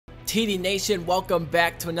TD Nation, welcome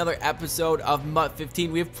back to another episode of MUT 15.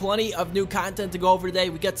 We have plenty of new content to go over today.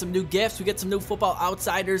 We got some new gifts, we got some new football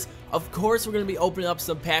outsiders. Of course, we're going to be opening up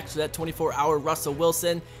some packs for that 24-hour Russell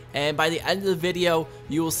Wilson. And by the end of the video,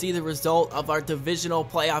 you will see the result of our divisional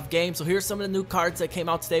playoff game. So here's some of the new cards that came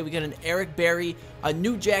out today. We got an Eric Berry, a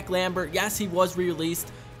new Jack Lambert. Yes, he was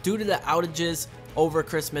re-released due to the outages over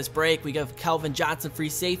Christmas break. We got Kelvin Johnson, free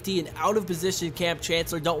safety, and out of position Cam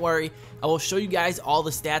Chancellor. Don't worry, I will show you guys all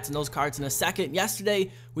the stats in those cards in a second.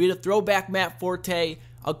 Yesterday, we had a throwback Matt Forte,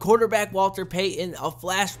 a quarterback Walter Payton, a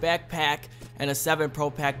flashback pack, and a 7 Pro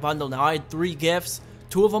Pack bundle. Now, I had 3 gifts.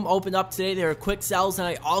 2 of them opened up today. They were quick sells, and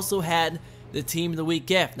I also had the Team of the Week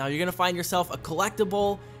gift. Now, you're going to find yourself a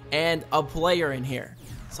collectible and a player in here.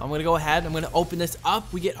 So I'm going to go ahead, I'm going to open this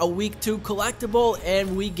up. We get a Week 2 collectible,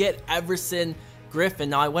 and we get Everson Griffin.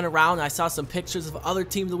 Now, I went around and I saw some pictures of other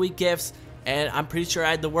Team of the Week gifts, and I'm pretty sure I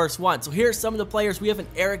had the worst one. So here's some of the players. We have an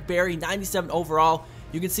Eric Berry, 97 overall.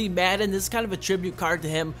 You can see Madden. This is kind of a tribute card to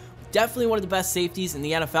him. Definitely one of the best safeties in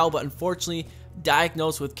the NFL, but unfortunately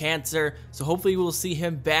diagnosed with cancer. So hopefully we'll see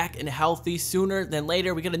him back and healthy sooner than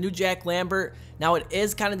later. We got a new Jack Lambert. Now, it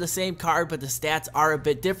is kind of the same card, but the stats are a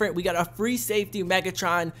bit different. We got a free safety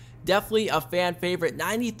Megatron. Definitely a fan favorite,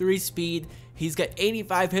 93 speed. He's got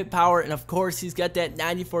 85 hit power, and of course, he's got that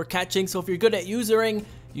 94 catching. So if you're good at usering,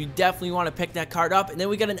 you definitely want to pick that card up. And then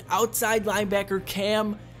we got an outside linebacker,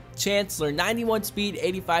 Cam Chancellor, 91 speed,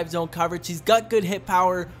 85 zone coverage. He's got good hit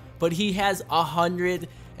power, but he has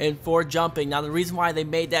 104 jumping. Now, the reason why they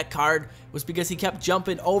made that card was because he kept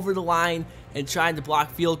jumping over the line and trying to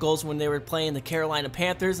block field goals when they were playing the Carolina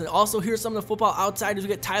Panthers. And also, here's some of the football outsiders. We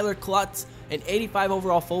got Tyler Klutz, an 85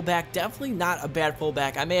 overall fullback. Definitely not a bad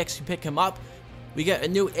fullback. I may actually pick him up. We got a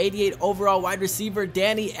new 88 overall wide receiver,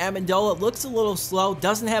 Danny Amendola. Looks a little slow,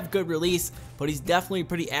 doesn't have good release, but he's definitely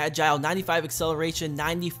pretty agile. 95 acceleration,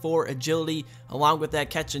 94 agility, along with that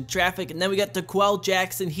catching traffic. And then we got DeQuell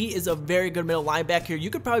Jackson. He is a very good middle linebacker. You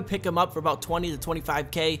could probably pick him up for about 20 to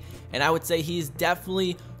 25K, and I would say he's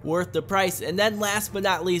definitely worth the price. And then last but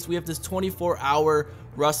not least, we have this 24-hour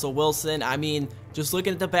Russell Wilson. I mean, just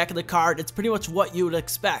looking at the back of the card, it's pretty much what you would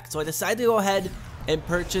expect. So I decided to go ahead and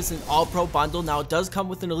purchase an all-pro bundle. Now, it does come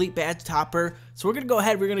with an elite badge topper, so we're going to go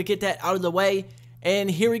ahead, we're going to get that out of the way, and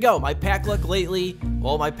here we go. My pack luck lately,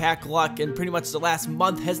 well, my pack luck in pretty much the last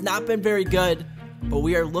month has not been very good, but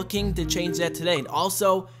we are looking to change that today. And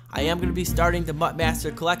also, I am going to be starting the MUT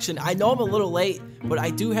Master Collection. I know I'm a little late, but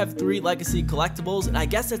I do have 3 legacy collectibles, and I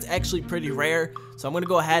guess that's actually pretty rare. So I'm going to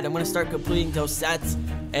go ahead, I'm going to start completing those sets,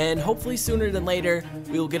 and hopefully sooner than later,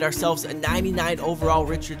 we will get ourselves a 99 overall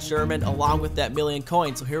Richard Sherman along with that million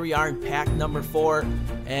coin. So here we are in pack number 4,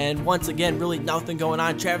 and once again, really nothing going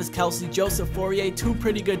on. Travis Kelce, Joseph Fourier, 2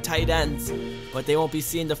 pretty good tight ends, but they won't be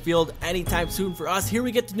seeing the field anytime soon for us. Here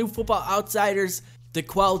we get the new football outsiders,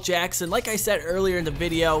 DeQuell Jackson. Like I said earlier in the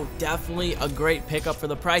video, definitely a great pickup for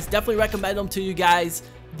the price. Definitely recommend him to you guys,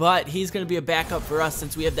 but he's going to be a backup for us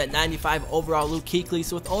since we have that 95 overall Luke Kuechly.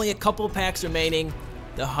 So with only a couple of packs remaining,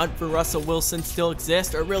 the hunt for Russell Wilson still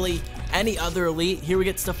exists, or really any other elite. Here we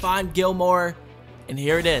get Stephon Gilmore, and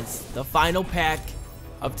here it is, the final pack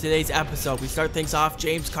of today's episode. We start things off,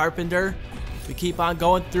 James Carpenter. We keep on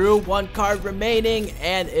going through, 1 card remaining,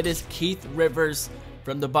 and it is Keith Rivers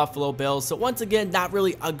from the Buffalo Bills. So once again, not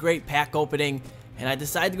really a great pack opening, and I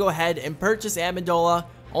decided to go ahead and purchase Amendola.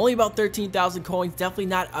 Only about 13,000 coins, definitely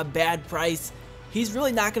not a bad price. He's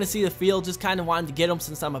really not going to see the field, just kind of wanted to get him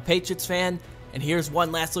since I'm a Patriots fan. And here's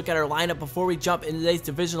one last look at our lineup before we jump into today's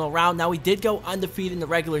divisional round. Now, we did go undefeated in the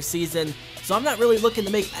regular season, so I'm not really looking to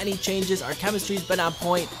make any changes. Our chemistry's been on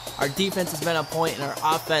point, our defense has been on point, and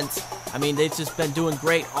our offense, I mean, they've just been doing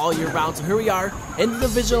great all year round. So here we are in the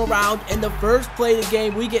divisional round. In the first play of the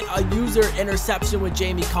game, we get a user interception with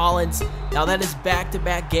Jamie Collins. Now, that is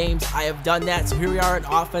back-to-back games. I have done that. So here we are in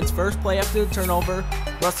offense. First play after the turnover.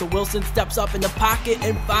 Russell Wilson steps up in the pocket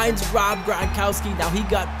and finds Rob Gronkowski. Now, he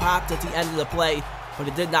got popped at the end of the play, but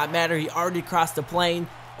it did not matter. He already crossed the plane.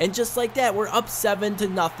 And just like that, we're up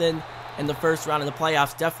 7-0 in the first round of the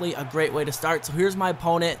playoffs. Definitely a great way to start. So here's my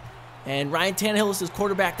opponent. And Ryan Tannehill is his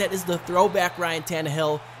quarterback. That is the throwback Ryan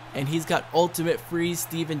Tannehill. And he's got ultimate freeze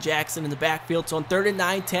Steven Jackson in the backfield. So on 3rd and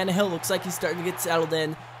 9, Tannehill looks like he's starting to get settled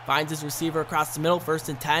in. Finds his receiver across the middle. 1st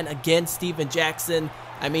and 10. Again, Steven Jackson.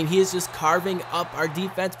 I mean, he is just carving up our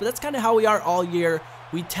defense. But that's kind of how we are all year.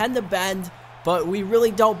 We tend to bend, but we really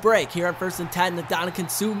don't break. Here on 1st and 10, Ndamukong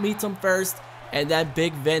Suh meets him first. And then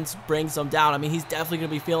Big Vince brings him down. I mean, he's definitely going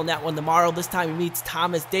to be feeling that one tomorrow. This time he meets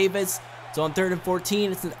Thomas Davis. So on 3rd and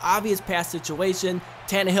 14, it's an obvious pass situation.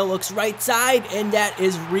 Tannehill looks right side, and that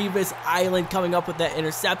is Revis Island coming up with that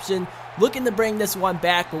interception. Looking to bring this one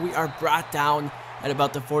back, but we are brought down at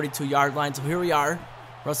about the 42-yard line. So here we are.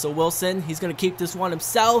 Russell Wilson, he's going to keep this one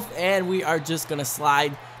himself, and we are just going to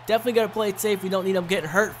slide. Definitely got to play it safe. We don't need him getting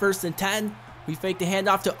hurt. 1st and 10. We fake the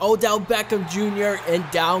handoff to Odell Beckham Jr., and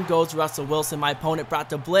down goes Russell Wilson. My opponent brought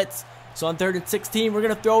the blitz. So on 3rd and 16, we're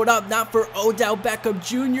going to throw it up, not for Odell Beckham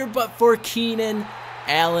Jr., but for Keenan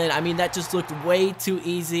Allen. I mean, that just looked way too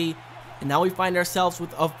easy. And now we find ourselves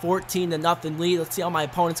with a 14-0 lead. Let's see how my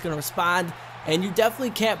opponent's going to respond. And you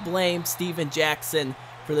definitely can't blame Steven Jackson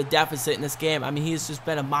for the deficit in this game. I mean, he's just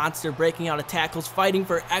been a monster, breaking out of tackles, fighting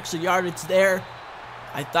for extra yardage there.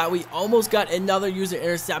 I thought we almost got another user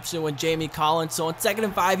interception when Jamie Collins. So on 2nd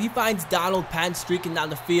and 5, he finds Donald Penn streaking down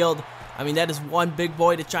the field. I mean, that is one big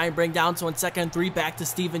boy to try and bring down. So on 2nd and 3, back to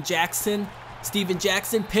Steven Jackson. Steven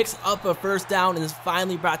Jackson picks up a 1st down and is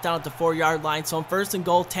finally brought down at the 4-yard line. So on 1st and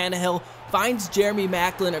goal, Tannehill finds Jeremy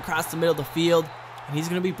Maclin across the middle of the field. And he's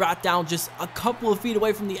going to be brought down just a couple of feet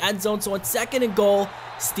away from the end zone. So on 2nd and goal,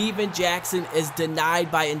 Steven Jackson is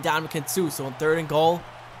denied by Ndamukong Suh. So on 3rd and goal,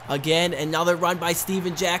 again, another run by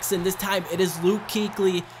Steven Jackson. This time it is Luke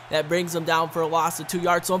Kuechly that brings him down for a loss of 2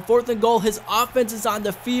 yards. So on 4th and goal, his offense is on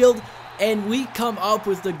the field, and we come up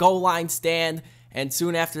with the goal line stand. And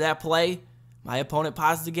soon after that play, my opponent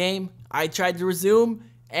paused the game. I tried to resume,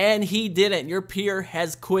 and he didn't. Your peer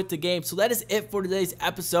has quit the game. So that is it for today's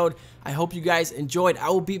episode. I hope you guys enjoyed. I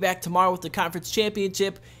will be back tomorrow with the conference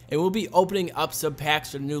championship, and we'll be opening up some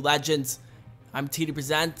packs for the new legends. I'm TD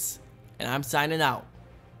Presents, and I'm signing out.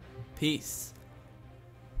 Peace.